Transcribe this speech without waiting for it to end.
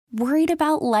Worried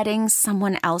about letting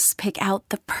someone else pick out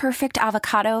the perfect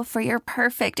avocado for your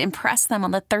perfect impress them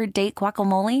on the third date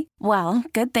guacamole? Well,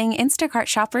 good thing Instacart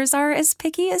shoppers are as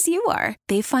picky as you are.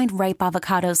 They find ripe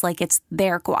avocados like it's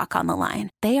their guac on the line.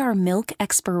 They are milk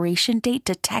expiration date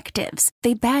detectives.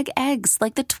 They bag eggs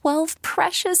like the 12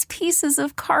 precious pieces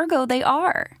of cargo they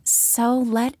are. So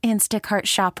let Instacart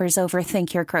shoppers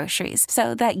overthink your groceries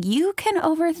so that you can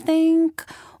overthink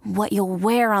what you'll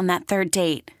wear on that third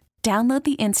date. Download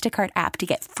the Instacart app to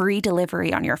get free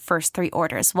delivery on your first 3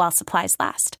 orders while supplies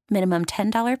last. Minimum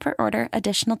 $10 per order.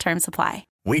 Additional terms apply.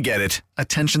 We get it.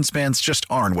 Attention spans just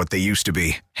aren't what they used to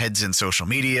be. Heads in social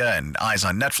media and eyes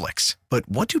on Netflix. But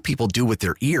what do people do with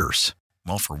their ears?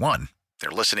 Well, for one, they're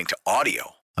listening to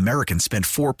audio. Americans spend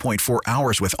 4.4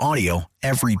 hours with audio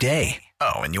every day.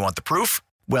 Oh, and you want the proof?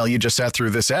 Well, you just sat through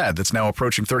this ad that's now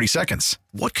approaching 30 seconds.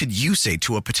 What could you say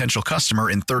to a potential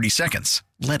customer in 30 seconds?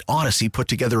 Let Odyssey put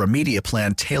together a media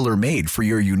plan tailor-made for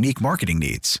your unique marketing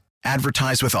needs.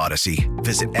 Advertise with Odyssey.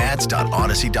 Visit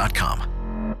ads.odyssey.com.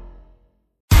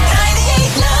 98.9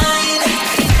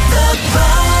 The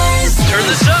Buzz. Turn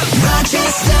this up.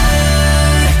 Rochester.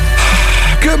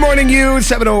 Good morning, you.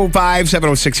 7:05,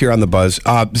 7:06 here on The Buzz.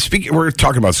 We're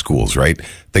talking about schools, right?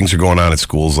 Things are going on at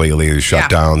schools lately. There's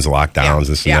shutdowns, lockdowns,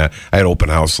 this and that. I had open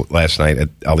house last night at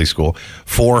Ellie School.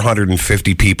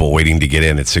 450 people waiting to get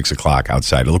in at 6 o'clock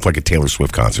outside. It looked like a Taylor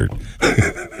Swift concert.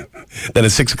 Then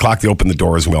at 6 o'clock, they opened the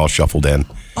doors and we all shuffled in.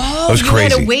 Oh, it was crazy. You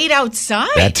had to wait outside?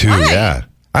 That too, Why? yeah.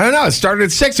 I don't know. It started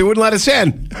at 6. It wouldn't let us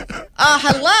in.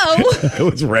 Hello? It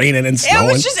was raining and snowing.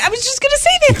 I was just going to say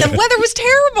that. The weather was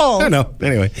terrible. I know.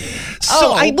 Anyway.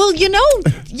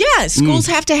 Schools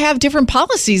have to have different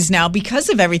policies now because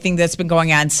of everything that's been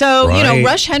going on. So, Right.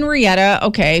 Rush Henrietta.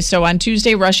 Okay, so on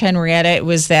Tuesday, Rush Henrietta, it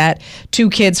was that 2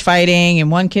 kids fighting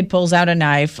and one kid pulls out a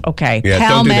knife. Okay. Yeah,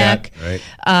 don't do that. Right.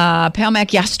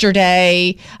 Palmac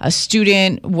yesterday, a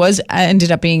student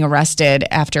ended up being arrested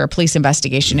after a police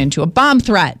investigation into a bomb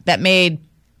threat that made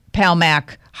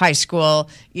Palmac High School,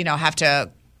 have to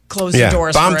close the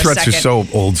doors bomb for a threats second. are so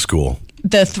old school.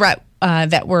 The threat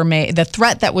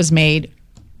that was made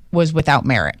was without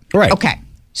merit. Right. Okay.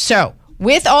 So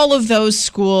with all of those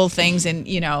school things and,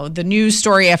 the news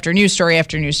story after news story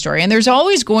after news story, and there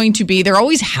always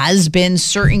has been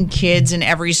certain kids in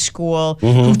every school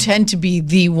who tend to be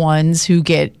the ones who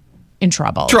get in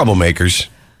trouble. Troublemakers.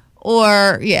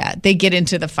 Or, they get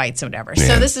into the fights or whatever. Yeah.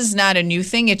 So this is not a new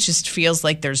thing. It just feels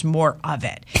like there's more of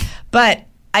it. But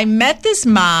I met this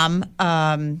mom.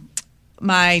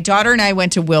 My daughter and I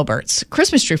went to Wilbert's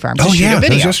Christmas tree farm to shoot a video.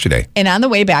 That was yesterday. And on the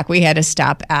way back, we had to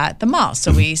stop at the mall.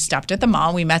 So we stopped at the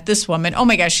mall. We met this woman. Oh,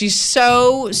 my gosh, she's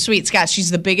so sweet, Scott. She's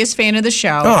the biggest fan of the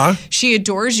show. Aw. She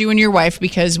adores you and your wife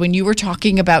because when you were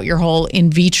talking about your whole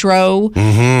in vitro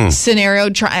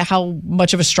scenario, how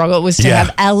much of a struggle it was to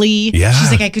have Ellie. Yeah. She's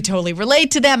like, I could totally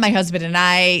relate to that. My husband and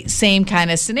I, same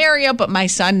kind of scenario, but my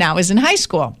son now is in high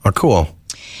school. Oh, cool.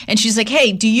 And she's like,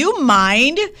 hey, do you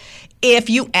mind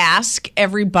if you ask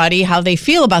everybody how they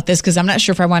feel about this? Because I'm not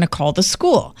sure if I want to call the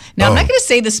school. Now, I'm not going to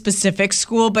say the specific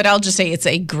school, but I'll just say it's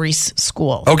a Grease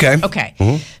school. Okay.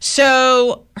 Okay.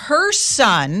 So her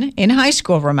son in high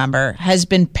school, remember, has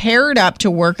been paired up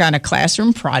to work on a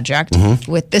classroom project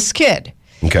with this kid.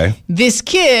 Okay. This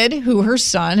kid who her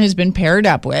son has been paired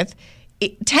up with,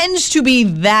 it tends to be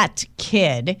that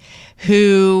kid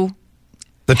who...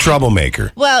 The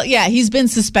troublemaker. Well, yeah, he's been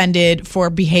suspended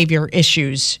for behavior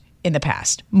issues in the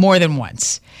past, more than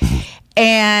once.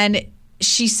 And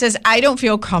she says, I don't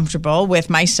feel comfortable with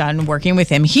my son working with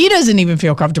him. He doesn't even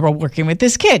feel comfortable working with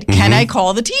this kid. Can I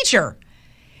call the teacher?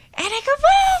 And I go,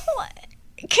 well,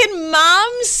 can mom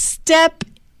step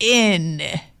in?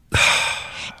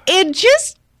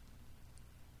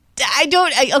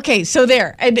 Okay, so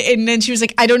there. And then she was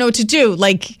like, I don't know what to do.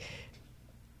 Like,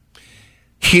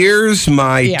 here's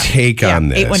my take on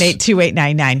this.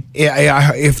 818-2899.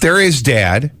 Yeah, if there is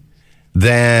dad,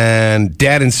 then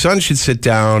dad and son should sit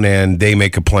down and they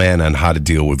make a plan on how to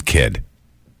deal with kid.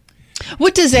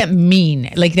 What does that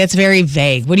mean? Like, that's very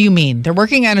vague. What do you mean? They're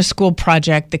working on a school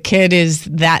project. The kid is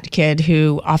that kid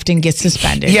who often gets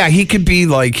suspended. Yeah, he could be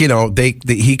like,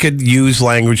 he could use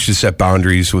language to set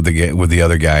boundaries with the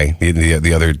other guy,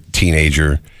 the other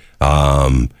teenager.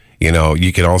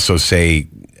 You could also say,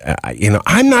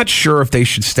 I'm not sure if they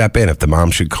should step in, if the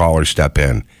mom should call or step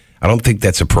in. I don't think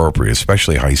that's appropriate,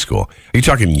 especially high school. Are you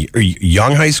talking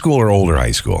young high school or older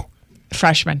high school?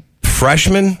 Freshman.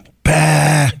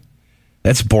 Bah.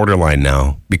 That's borderline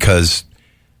now because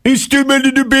he's still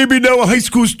married to baby now, a high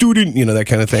school student, that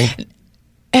kind of thing.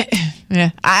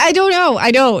 Yeah, I don't know.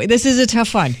 I know this is a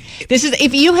tough one. This is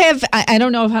if you have. I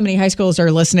don't know how many high schoolers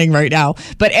are listening right now,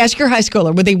 but ask your high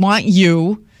schooler would they want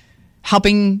you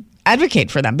helping advocate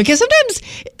for them, because sometimes,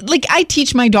 like I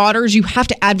teach my daughters, you have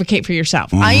to advocate for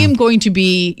yourself. I am going to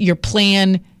be your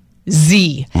plan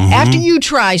Z. After you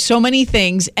try so many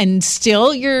things and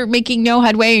still you're making no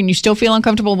headway and you still feel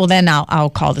uncomfortable, well then I'll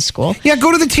call the school. Yeah,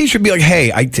 go to the teacher and be like,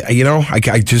 hey, I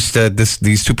just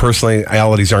these two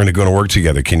personalities aren't going to work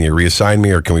together. Can you reassign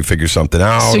me, or can we figure something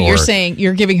out? So you're saying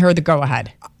you're giving her the go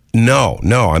ahead. No,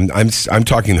 I'm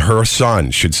talking her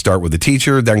son should start with the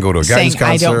teacher, then go to a guidance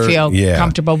counselor. I don't feel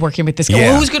comfortable working with this kid.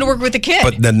 Yeah. Well, who's going to work with the kid?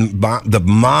 But then the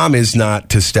mom is not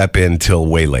to step in till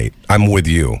way late. I'm with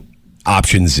you.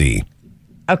 Option Z.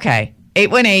 Okay.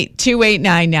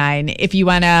 818-2899. If you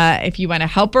wanna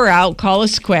help her out, call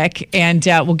us quick, and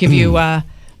we'll give you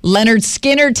Leonard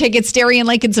Skinner tickets, Darien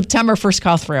Lake in September. First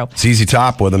call through. ZZ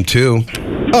Top with him too.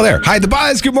 Oh, there. Hi, the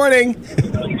Buzz. Good morning.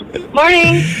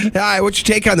 Morning. Hi. What's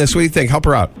your take on this? What do you think? Help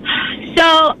her out. So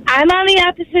I'm on the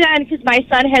opposite end because my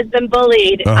son has been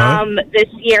bullied this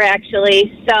year,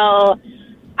 actually. So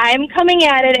I'm coming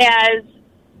at it as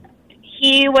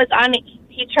he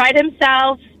tried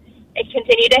himself. It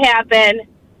continued to happen.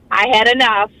 I had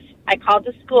enough. I called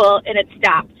the school and it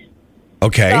stopped.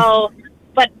 Okay. So,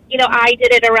 but I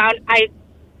did it around.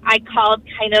 I called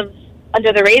kind of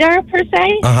under the radar per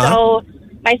se. So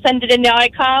my son didn't know I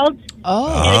called.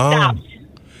 And it stopped.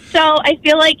 So I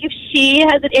feel like if she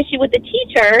has an issue with the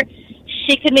teacher,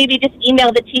 she could maybe just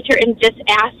email the teacher and just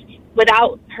ask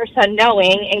without her son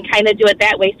knowing, and kind of do it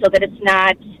that way so that it's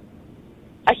not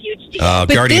a huge deal.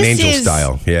 Guardian angel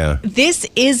style. Yeah. This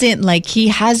isn't like he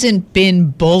hasn't been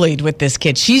bullied with this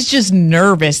kid. She's just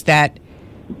nervous that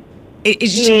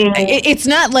it's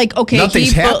not like, okay,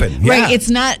 nothing's happened. Yeah. Right. It's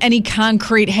not any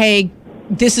concrete, hey,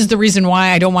 this is the reason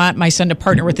why I don't want my son to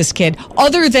partner with this kid,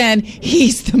 other than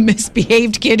he's the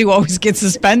misbehaved kid who always gets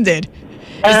suspended.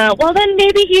 Well, then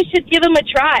maybe he should give him a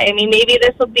try. I mean, maybe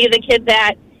this will be the kid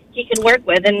that he can work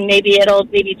with, and maybe it'll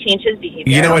change his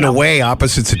behavior. In a way,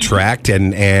 opposites attract,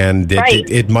 and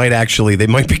it might actually, they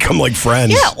might become like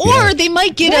friends. Yeah, or they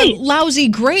might get a lousy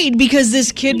grade because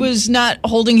this kid was not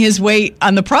holding his weight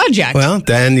on the project. Well,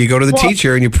 then you go to the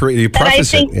teacher and you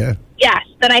preface it. Yeah. Yes,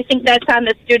 then I think that's on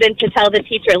the student to tell the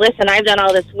teacher, listen, I've done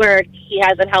all this work. He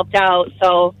hasn't helped out,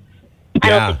 so I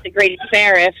don't think the grade is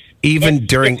fair if even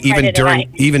during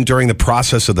the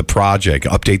process of the project,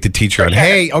 update the teacher on,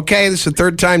 hey, okay, this is the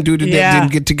third time dude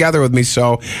didn't get together with me,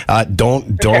 so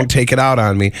don't take it out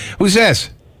on me. Who's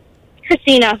this?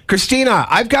 Christina,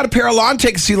 I've got a pair of lawn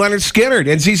tickets to see Leonard Skinner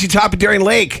and ZZ Top at Darien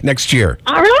Lake next year.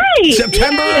 All right.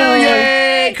 September,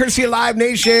 yay! Courtesy of Live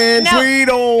Nation. Sweet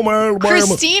home.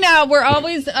 Christina, we're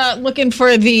always looking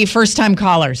for the first-time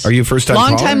callers. Are you a first-time caller?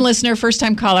 Long-time listener,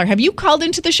 first-time caller. Have you called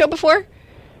into the show before?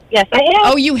 Yes, I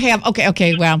have. Oh, you have?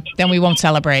 Okay. Well, then we won't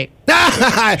celebrate.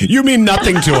 You mean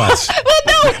nothing to us. Well,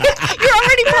 no. You're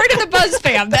already part of the Buzz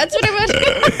fam. That's what it was.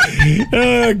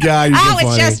 Oh, God, you're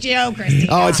it's just you, Christina.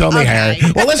 Oh, it's only her.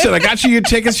 Well, listen, I got you your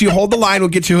tickets. You hold the line. We'll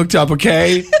get you hooked up,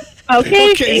 okay?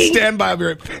 Okay, stand by. I'll be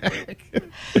right back.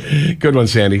 Good one,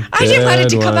 Sandy. I didn't want it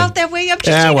to come out that way.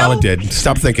 Well, it did.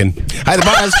 Stop thinking. Hi, the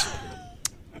Buzz.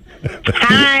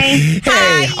 Hi.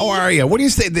 Hey, how are you? What do you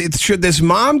think? Should this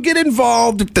mom get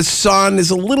involved if the son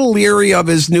is a little leery of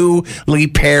his newly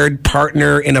paired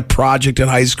partner in a project at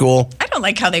high school? I don't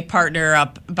like how they partner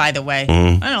up, by the way.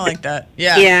 I don't like that.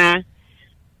 Yeah. Yeah.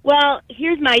 Well,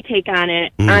 here's my take on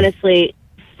it, honestly.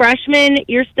 Freshman,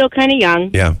 you're still kind of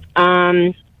young. Yeah.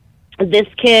 This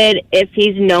kid, if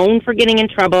he's known for getting in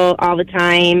trouble all the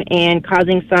time and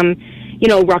causing some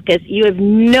ruckus, you have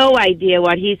no idea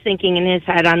what he's thinking in his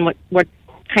head on what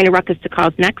kind of ruckus to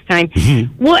cause next time.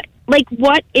 What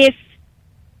if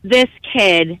this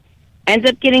kid ends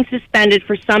up getting suspended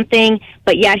for something,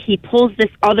 but yet he pulls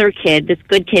this other kid, this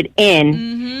good kid,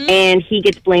 in, and he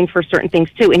gets blamed for certain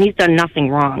things too, and he's done nothing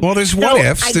wrong. Well, there's what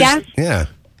ifs. Yeah,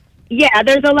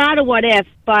 there's a lot of what ifs,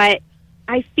 but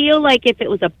I feel like if it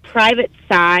was a private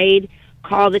side,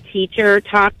 call the teacher,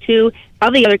 talk to,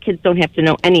 all the other kids don't have to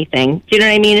know anything. Do you know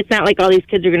what I mean? It's not like all these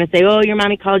kids are going to say, oh, your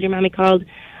mommy called.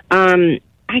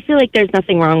 I feel like there's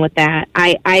nothing wrong with that.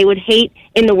 I would hate,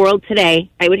 in the world today,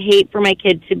 I would hate for my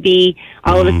kid to be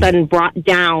all of a sudden brought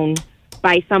down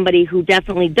by somebody who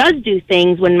definitely does do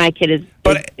things when my kid is.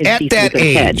 But at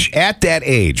that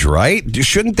age, right?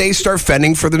 Shouldn't they start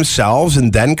fending for themselves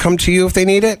and then come to you if they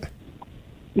need it?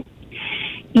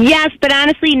 Yes, but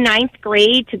honestly, 9th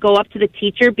grade to go up to the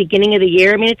teacher beginning of the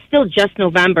year, I mean, it's still just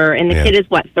November, and the kid is,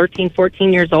 13,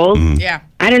 14 years old? Yeah.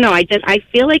 I don't know. I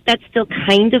feel like that's still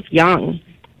kind of young.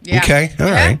 Yeah. Okay, all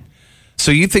right.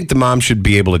 So you think the mom should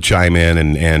be able to chime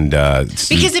in and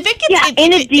Because if it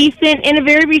gets in a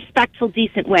very respectful,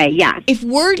 decent way, yes. If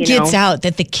word gets out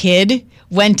that the kid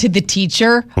went to the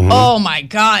teacher, oh my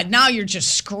God, now you're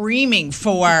just screaming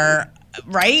for,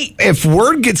 right? If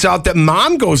word gets out that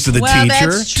mom goes to the teacher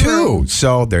that's true. too.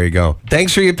 So there you go.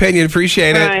 Thanks for your opinion.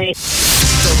 Appreciate it. Right.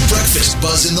 The Breakfast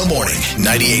Buzz in the morning.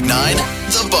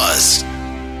 98.9 The Buzz.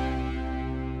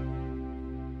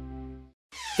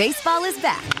 Baseball is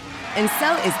back, and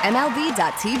so is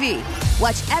MLB.tv.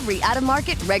 Watch every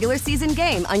out-of-market regular season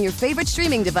game on your favorite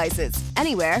streaming devices,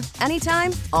 anywhere,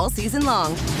 anytime, all season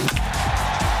long.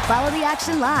 Follow the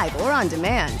action live or on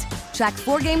demand. Track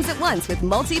 4 games at once with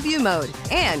multi-view mode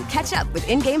and catch up with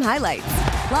in-game highlights.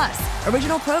 Plus,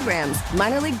 original programs,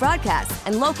 minor league broadcasts,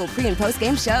 and local pre- and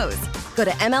post-game shows. Go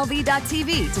to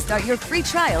MLB.tv to start your free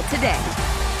trial today.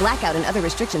 Blackout and other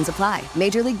restrictions apply.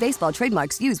 Major League Baseball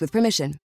trademarks used with permission.